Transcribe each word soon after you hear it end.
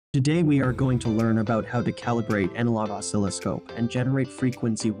Today we are going to learn about how to calibrate analog oscilloscope and generate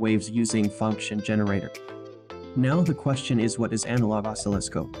frequency waves using function generator. Now the question is, what is analog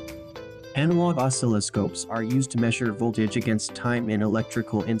oscilloscope? Analog oscilloscopes are used to measure voltage against time in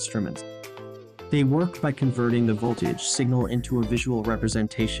electrical instruments. They work by converting the voltage signal into a visual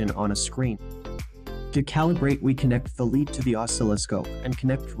representation on a screen. To calibrate, we connect the lead to the oscilloscope and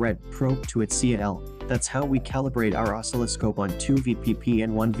connect red probe to its CL. That's how we calibrate our oscilloscope on 2 VPP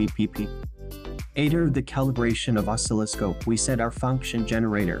and 1 VPP. After the calibration of oscilloscope, we set our function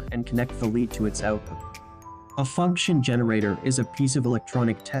generator and connect the lead to its output. A function generator is a piece of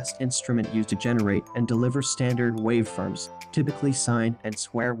electronic test instrument used to generate and deliver standard waveforms, typically sine and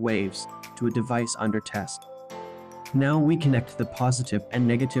square waves, to a device under test. Now we connect the positive and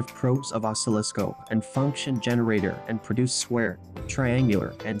negative probes of oscilloscope and function generator and produce square,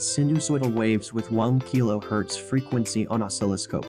 triangular, and sinusoidal waves with 1 kHz frequency on oscilloscope.